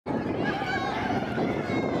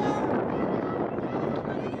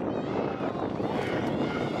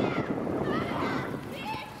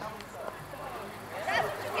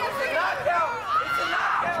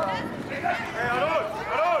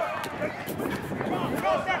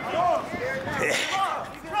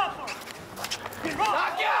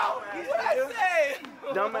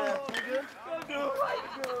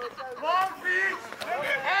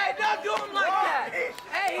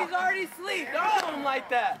asleep. Don't do him like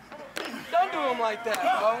that. Don't do him like that,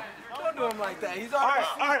 bro. Don't do him like that. He's already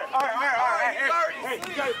asleep. All right. He's already Hey, asleep.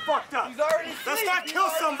 you got it fucked up. He's already asleep. Let's not kill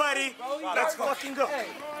somebody. Let's fucking go. Hey,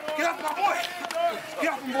 Get off my boy.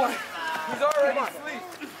 Get off my boy. he's already asleep.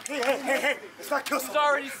 Hey. Let's not kill He's somebody.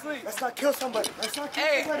 already asleep. Let's not kill somebody. Let's not kill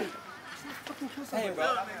Hey. somebody. Let's not fucking kill somebody. Hey,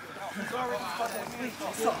 bro. He's already fucking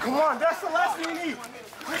asleep. Come on, that's the last thing you need.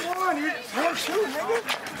 Come on, you don't shoot,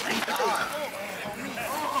 nigga.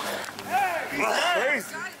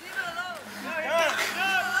 Crazy.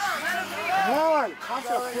 Come on,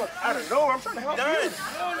 concept flip out of nowhere. I'm trying to help you.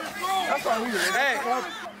 That's all we need. Hey,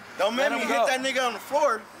 Don't make Let me him hit go. that nigga on the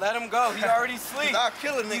floor. let him go. He's already asleep. I'll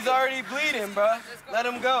kill a nigga. He's already bleeding, bro. Let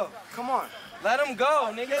him go. Come on. Let him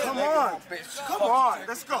go, nigga. Come on. Come on.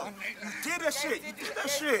 Let's go. You did that shit. You did that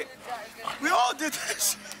shit. We all did that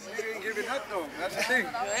shit. You ain't giving up though. That's the thing.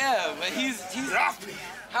 Yeah, but he's.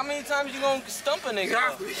 How many times you gonna stump a nigga?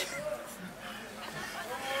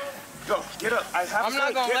 Go, get up. I have I'm not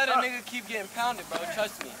to gonna get let a up. nigga keep getting pounded, bro.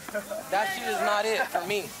 Trust me. That shit is not it for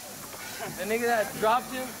me. The nigga that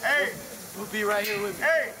dropped him Hey, will be right here with me.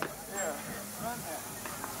 hey.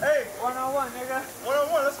 Hey, One-on-one, nigga.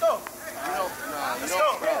 one-on-one, let's go. Let's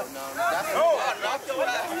go. That's No. the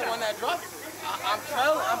one that dropped him. I'm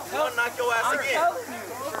telling Knock your ass again.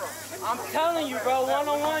 you. I'm telling you, bro.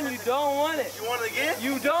 One-on-one, you don't want it. You want it again?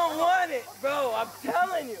 You don't want it, bro. I'm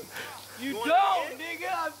telling you. You want don't, it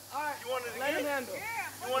nigga. Alright, You want it let him again? handle.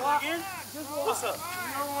 You want it again? Just walk. What's up?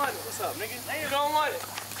 You don't want it. What's up, nigga? You don't want it.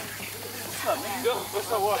 What's up, nigga?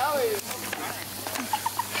 What's up, what? Tell you.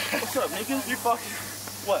 What's up, nigga? You fucking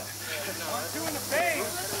what? Doing the face.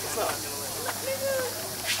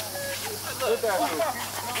 Look at me.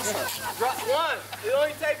 Drop one. It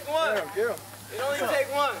only takes one. Get him. It only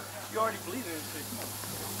takes one. You already bleeding and shit.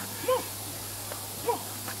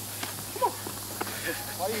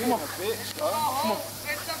 Why you hitting a bitch, dog? Come on.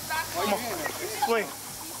 Come on. Swing.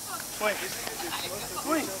 Swing.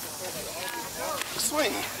 Swing.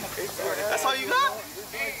 Swing. That's all you got?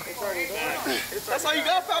 That's all you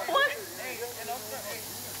got, fat boy?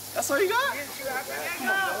 That's all you got? Come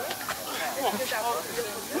on.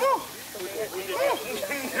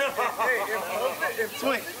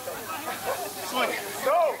 Swing. Swing.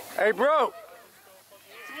 Go. Hey, bro.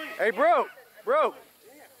 Hey, bro. Bro.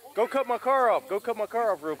 Go cut my car off. Go cut my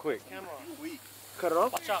car off real quick. Cut it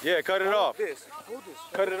off? Yeah, cut it off. This. Hold this.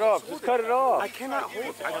 Cut it off. Just cut it off. I cannot hold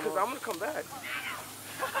it because I'm going to come back.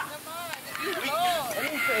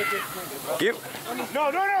 Give. No,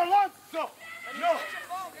 Lonzo. No.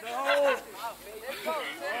 No.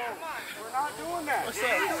 We're not doing that. What's up?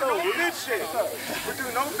 No, bitch shit. We're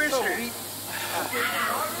doing no bitch shit.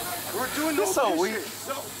 We're doing no so bitch weird. shit.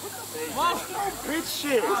 No bitch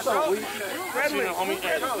shit. It's so weird. Friendly.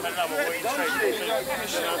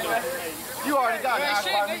 You already got it.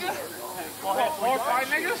 Four, five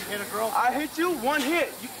niggas? Hit a girl. I hit you, one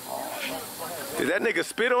hit. Did that nigga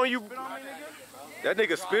spit on you? That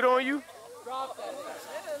nigga spit on you?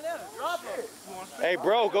 Hey,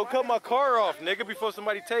 bro, go cut my car off, nigga, before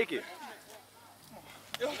somebody take it.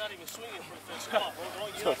 Let's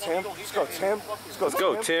go, Tim. Let's go, Tim. Let's go, Tim. Let's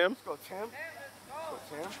go, Tim. Let's go, Tim.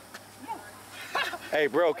 Hey,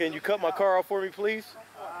 bro, can you cut my car off for me, please?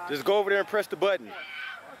 Just go over there and press the button.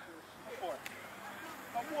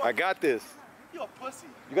 I got this. You a pussy.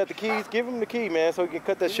 You got the keys? Give him the key, man, so he can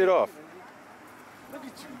cut that shit off. Look at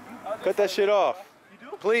you. Cut that shit off. You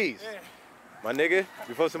do? Please. My nigga,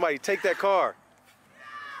 before somebody take that car.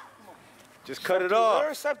 Just cut it We're off.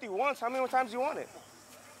 accepting once. How many more times do you want it?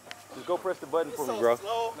 Just go press the button for me, bro.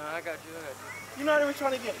 Slow. Nah, I got you. You're not even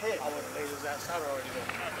trying to get hit.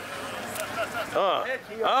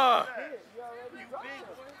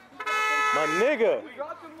 My nigga.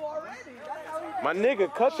 My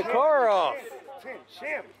nigga, cut the car off.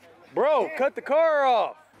 Tim. Bro, cut the car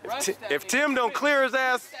off. If Tim don't clear his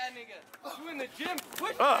ass, That nigga. You in the gym.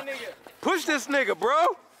 Push that nigga. push this nigga, bro.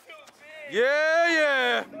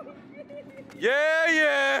 Yeah.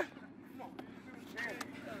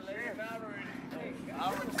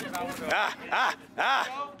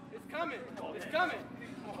 It's coming. It's coming.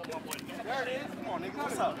 There it is. Come on, nigga.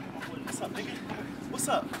 What's up? What's up, nigga? What's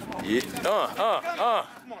up? Yeah. Come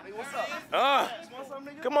on, nigga. What's up? Want some,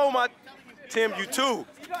 nigga? Come on, my Tim, you 2.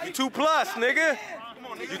 You 2 plus, nigga.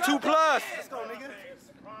 Come on, nigga. You 2 plus. Let's go, nigga.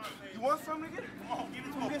 You want some, nigga? Come on, give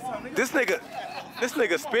it to him. Get some, nigga. This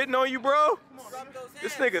nigga spitting on you, bro.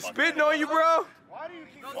 This nigga spitting on you, bro. Why do you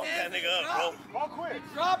keep Fuck that nigga up, bro. all quits?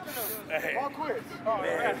 Dropping him. Hey, All quits.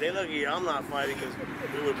 man, they lucky I'm not fighting because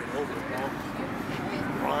we would have been over,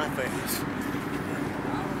 bro. My face.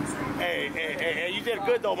 Hey, you did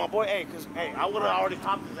good though, my boy. Hey, cause hey, I would have already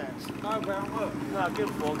popped his ass. Nah, bro, look. Nah, give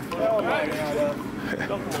a fuck. Hell no, you're not up.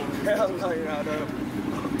 Don't come over. Hell no, you're not up.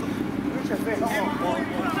 Get your face. Come on, boy.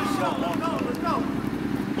 Let's go.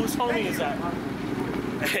 Whose homie is that?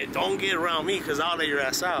 Hey, don't get around me, cause I'll let your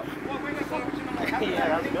ass out.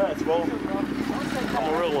 Yeah, that's good, bro.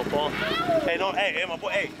 I'm a real one, Paul. Hey, no, hey, my boy,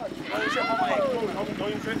 hey. Don't even trip, my boy. Hey, don't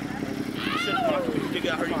even trip. Shit, come on. You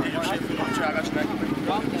got her, you did your shit. Come on, I got your back.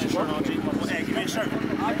 Get your shirt on, G. My boy, hey, give me his shirt. Give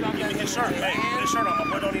me his shirt. Hey, give me his shirt on. My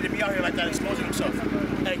boy don't need to be out here like that exposing himself.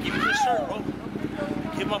 Hey, give me his shirt, bro.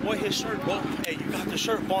 Give my boy his shirt, bro. Hey, you got the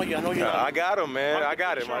shirt, boy. I know you got it. I got him, man. I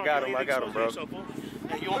got him, bro.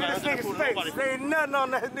 Hey, you don't got nothing to prove to nobody. There ain't nothing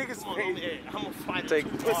on that nigga's Come on, face. hey, I'm gonna fight Take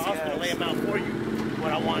it. I'm gonna lay him out for you.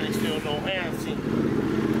 What I want is still no hands.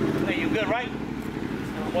 Hey, you good, right?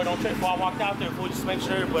 Boy, don't trip. Before I walked out there, fool, just make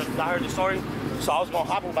sure. But I heard the story, so I was gonna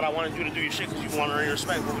hop him, but I wanted you to do your shit because you want to earn your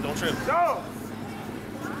respect. But don't trip. Go.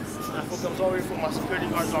 That fool comes over here, fool. My security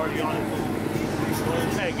guard's already on it.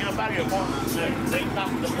 Hey, get up out of here, boy.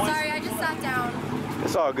 Sorry, I just sat down.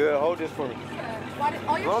 It's all good. Hold this for me. All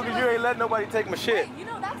As your long shit as you ain't letting nobody take my shit. Hey, you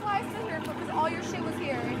know, that's why I sit here, because all your shit was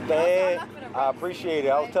here. Dad, I appreciate it.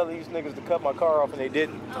 I was telling these niggas to cut my car off and they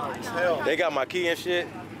didn't. No. They got my key and shit.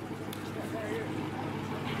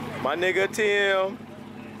 My nigga Tim.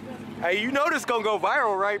 Hey, you know this gonna go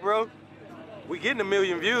viral, right, bro? We getting 1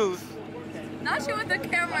 million views. Not you with the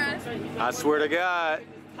camera. I swear to God.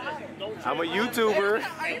 I'm a YouTuber.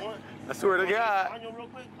 I swear to God.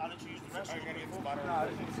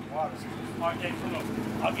 Alright, hey, come on.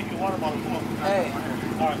 I'll give you a water bottle. Come on. Hey.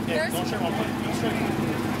 Alright, hey, don't trip on me.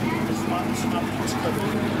 This is my pussy.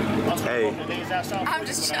 Hey. I'm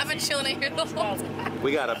just chilling in here the whole time.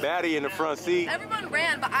 We got a baddie in the front seat. Everyone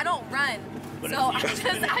ran, but I don't run. So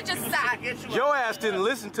I just sat. Your ass didn't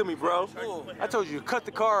listen to me, bro. I told you to cut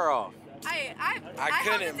the car off. I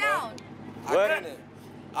couldn't, held it bro. down. What? I couldn't.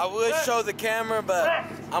 I would show the camera, but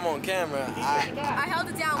I'm on camera. I held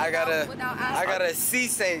it down without asking. I gotta see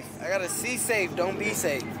safe. I gotta see safe. Don't be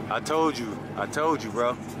safe. I told you,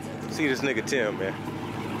 bro. See this nigga Tim, man.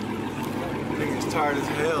 Nigga's tired as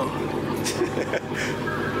hell.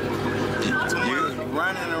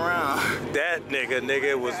 Running around. That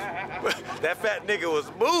nigga was, that fat nigga was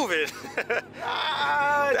moving.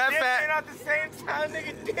 That fat, at the same time,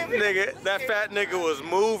 that fat nigga was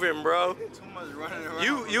moving, bro. Too much running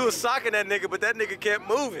around. You was socking that nigga, but that nigga kept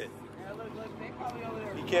moving.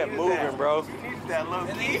 He kept moving, bro. That low And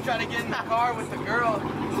then he tried to get in the car with the girl.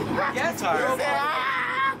 Yes, girl.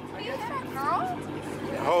 You hit a girl?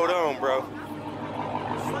 Hold on, bro.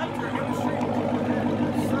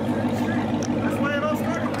 That's why those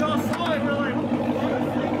girls saw it. They're like,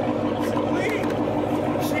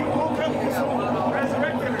 she woke up and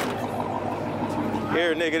resurrected her.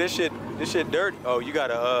 Here, nigga, this shit dirt. Oh, you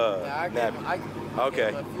got a napkin.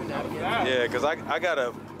 Okay. Yeah, cause I got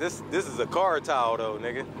a this is a car towel though,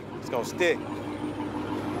 nigga. It's gonna stick.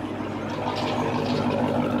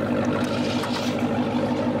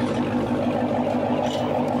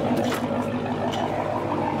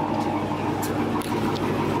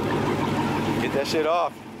 Get that shit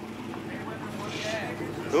off.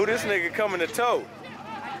 Who this nigga coming to tow?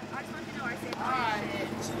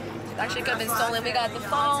 Actually, could have been stolen. We got the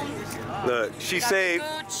phone. Look, she We got saved.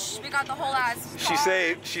 the gooch. We got the whole ass.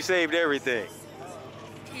 She saved everything.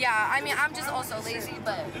 Yeah, I mean, I'm just also lazy,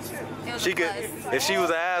 but it was She a could, plus. if she was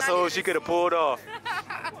an asshole, she could have pulled off.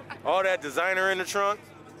 All that designer in the trunk.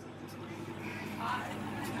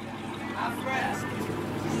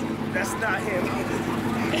 That's not him.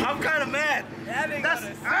 I'm kind of mad.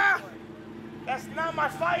 That's not my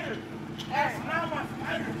fighter. That's not my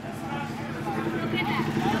fighter. That's not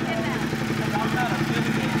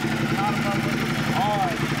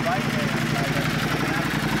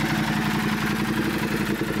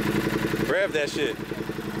Rev that shit.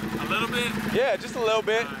 A little bit? Yeah, just a little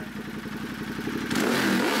bit.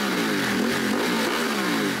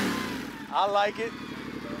 I like it.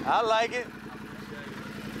 I like it.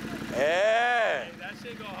 Yeah. That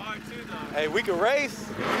shit go hard too, though. Hey, we can race.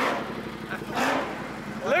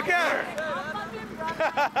 Look at her.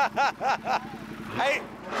 Hey.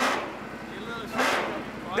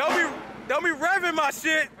 Don't be revving my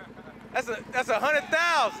shit. That's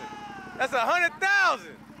 100,000. That's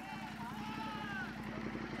 100,000.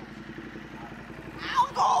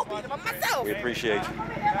 I'll go beat him myself. We appreciate you.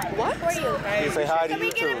 What were you? You say hi to Can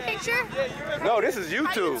we get a YouTube. picture? No, this is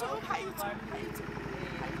YouTube.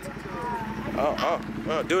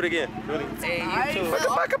 Do it again. Do it again. Hey, YouTube.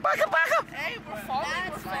 Back up. Hey, we're falling.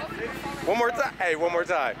 One more time. Hey, one more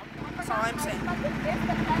time. That's all I'm saying.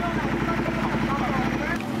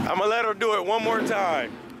 I'm gonna let her do it one more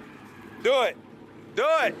time. Do it. Do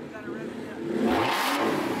it.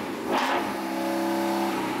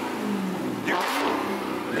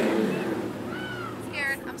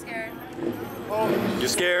 Scared. I'm scared. You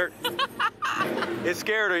scared? It's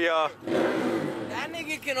scared of y'all. That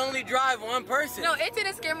nigga can only drive one person. No, it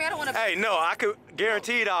didn't scare me. I don't want to. Hey, no, I could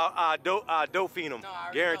guaranteed I'll dope fiend him. No, I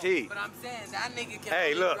already Guaranteed. know, but I'm saying that nigga can Hey,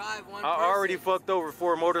 only look, drive one I person. already fucked over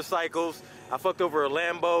 4 motorcycles. I fucked over a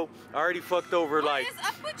Lambo. I already fucked over What like is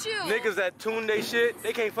up with you? niggas that tune they shit.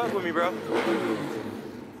 They can't fuck with me, bro.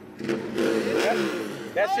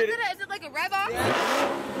 That Oh, shit. is it like a rev off?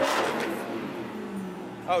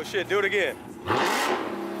 Oh shit, do it again.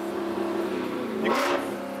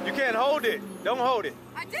 You can't hold it. Don't hold it.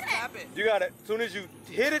 I did Tap it. it. You gotta, as soon as you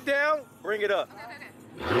hit it down, bring it up.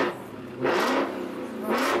 Okay.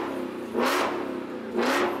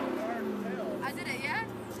 I did it, yeah?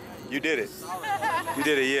 You did it. You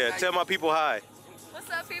did it, yeah. Tell my people hi. What's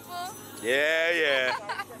up, people? Yeah, yeah.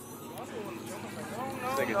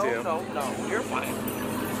 Nigga Tim. No, you're fine.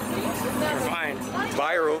 You're fine.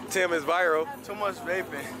 Viral. Tim is viral. Too much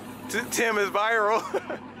vaping. Tim is viral.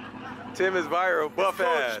 Tim is viral. Buff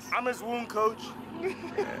ass. I'm his wound coach.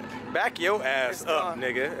 Back your ass up,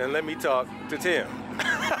 nigga, and let me talk to Tim.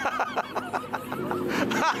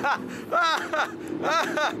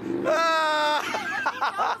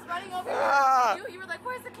 I was running over here. You were like,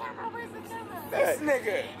 where's the camera? Where's the camera? This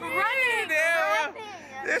nigga. Running. Yeah.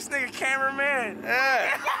 This nigga cameraman.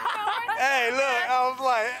 Hey, look, I was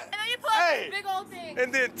like, And then you put hey. this big old thing.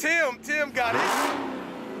 and then Tim got it.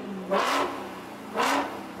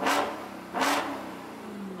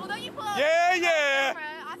 Well, don't you pull up Yeah, the yeah. camera?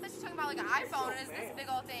 I thought you were talking about like an iPhone. It's this big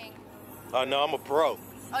old thing. Oh no, I'm a pro.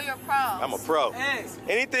 Oh, you're a pro. I'm a pro. Hey,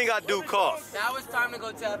 Anything I do costs. now it's time to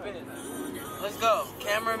go tap in. Let's go.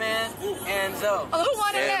 Cameraman and Zoe. Oh, who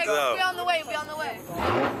wanted Hands next? up. Be on the way. Be on the way.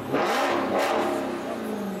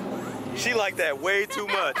 She like that way too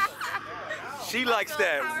much. She likes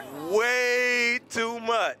that way too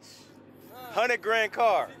much. 100 grand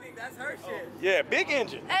car. That's her shit. Yeah, big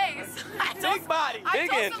engine. Hey, I told, Big body, I big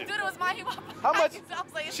told engine. some dude it was my hip-hop. How much? I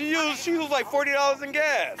was like, it's She used like $40 in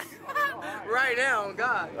gas Right now,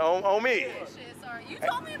 God. on me. Shit, sorry. You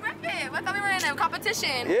told me to rip it. I thought we were in a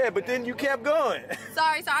competition. Yeah, but then you kept going.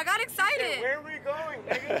 Sorry, I got excited. Where are we going,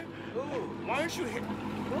 nigga? Why aren't you hit?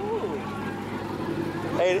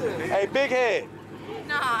 Hey, big head.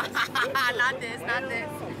 Nah, not this, not this.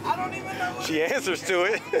 She answers to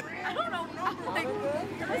it. I don't know. Like,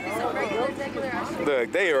 this is some regular. I should-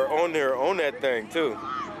 Look, they are on there on that thing too.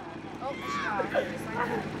 Oh,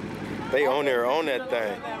 They on there on that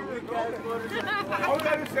thing.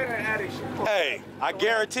 Hey, I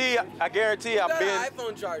guarantee I've been.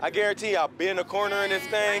 iPhone charger. I guarantee I've been a corner in this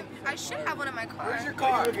thing. I should have one in my car. Where's your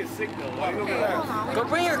car? Okay, hold on. Go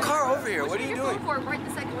bring your car over here. What are you You're going doing? for it right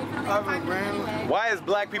this second. Wait for another 5 minutes anyway. Why is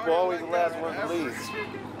black people always the last ones to leave?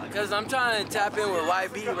 Because I'm trying to tap in with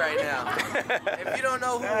YB right now. If you don't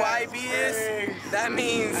know who YB is, that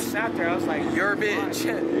means Sat there, I was like, you're a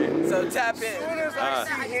bitch. So tap in. I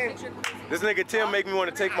just pictured This nigga Tim make me want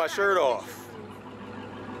to take my shirt off.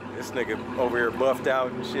 This nigga over here buffed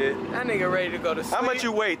out and shit. That nigga ready to go to sleep. How much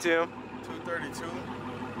you weigh, Tim?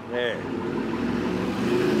 232. Man.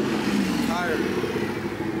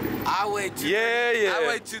 I weigh 232. Yeah. I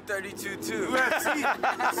weigh 232 too.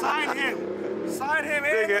 Sign him. Sign him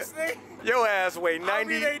in Nigga, this thing. your ass weigh I'll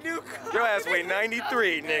be 90. they new Your ass weigh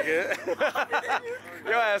 93, nigga.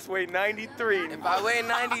 Your ass weigh 93. If I weigh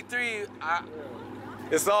 93,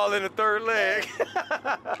 It's all in the third leg.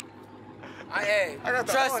 hey, got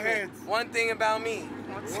the trust whole me. hands. One thing about me,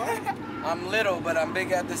 I'm little, but I'm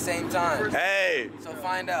big at the same time. Hey, So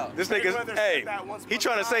find out. this Big nigga's, brother hey, said that once he upon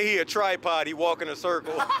trying a to say he a tripod, he walk in a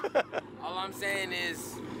circle. All I'm saying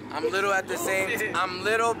is, I'm little at the same. I'm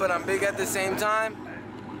little, but I'm big at the same time.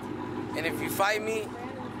 And if you fight me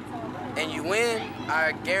and you win,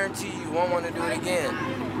 I guarantee you won't want to do it again.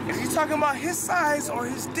 Is he talking about his size or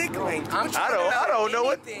his dick length? I'm I talking don't about know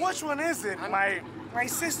what- anything. Which one is it? My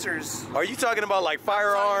sister's. Are you talking about like I'm talking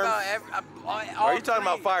firearms? about all Are you talking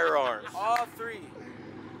about three. firearms? All three.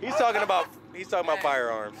 He's talking about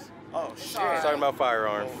firearms. Oh shit. He's talking about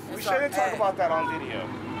firearms. We shouldn't talk about that on video.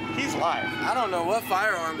 He's live. I don't know what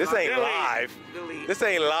firearms. This are. ain't live. Delete. This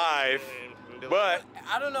ain't live. But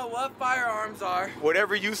I don't know what firearms are.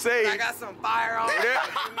 whatever you say. I got some firearms.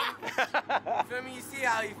 whatever- You feel me? You see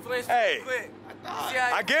how he flinched Hey. quick. You see how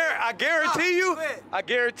he I guarantee you. Quit. I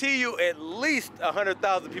guarantee you, at least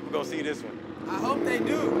 100,000 people gonna see this one. I hope they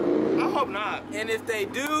do. I hope not. And if they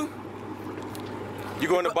do, You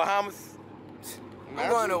going to Bahamas? I'm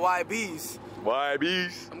going to YB's.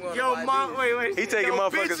 YBs. I'm going Yo, to mom, YBs. wait. He taking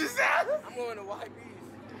motherfuckers. I'm going to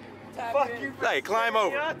YBs. Fuck you. Hey, climb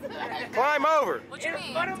over. Climb over. What you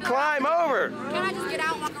mean? Climb over. Can I just get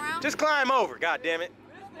out and walk around? Just climb over. God damn it.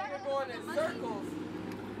 Nigga going in circles.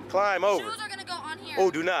 Climb over. Shoes are gonna go on here. Oh,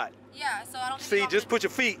 do not. Yeah, so I don't. See, just put your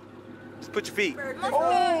feet. Just put your feet.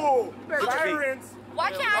 Oh, Put your feet. sirens.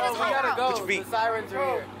 Why can't I Oh, just we walk gotta out? go. Put your feet. The sirens are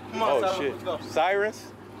here. Come on, Oh Tyler, shit. let's go. Sirens?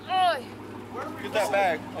 Ugh. Get that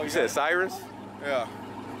bag. Oh, You said sirens? Yeah.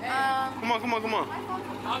 Come on.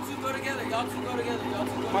 Y'all two go together. Y'all two go together. Y'all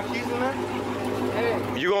two go My together. keys in there?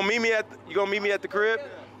 Hey, You gonna meet me at the crib?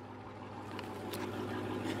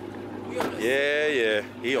 we on the Yeah.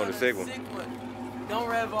 He on the sick one. Don't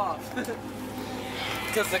rev off.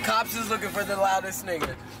 Because the cops is looking for the loudest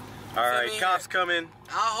nigga. All right, me? cops coming.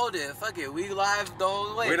 I'll hold it. Fuck it. We live the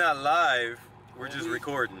whole way. We're not live. We're just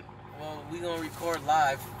recording. Well, we gonna record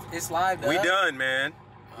live. It's live. We though. done, man.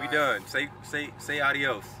 We All done. Say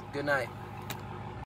adios. Good night.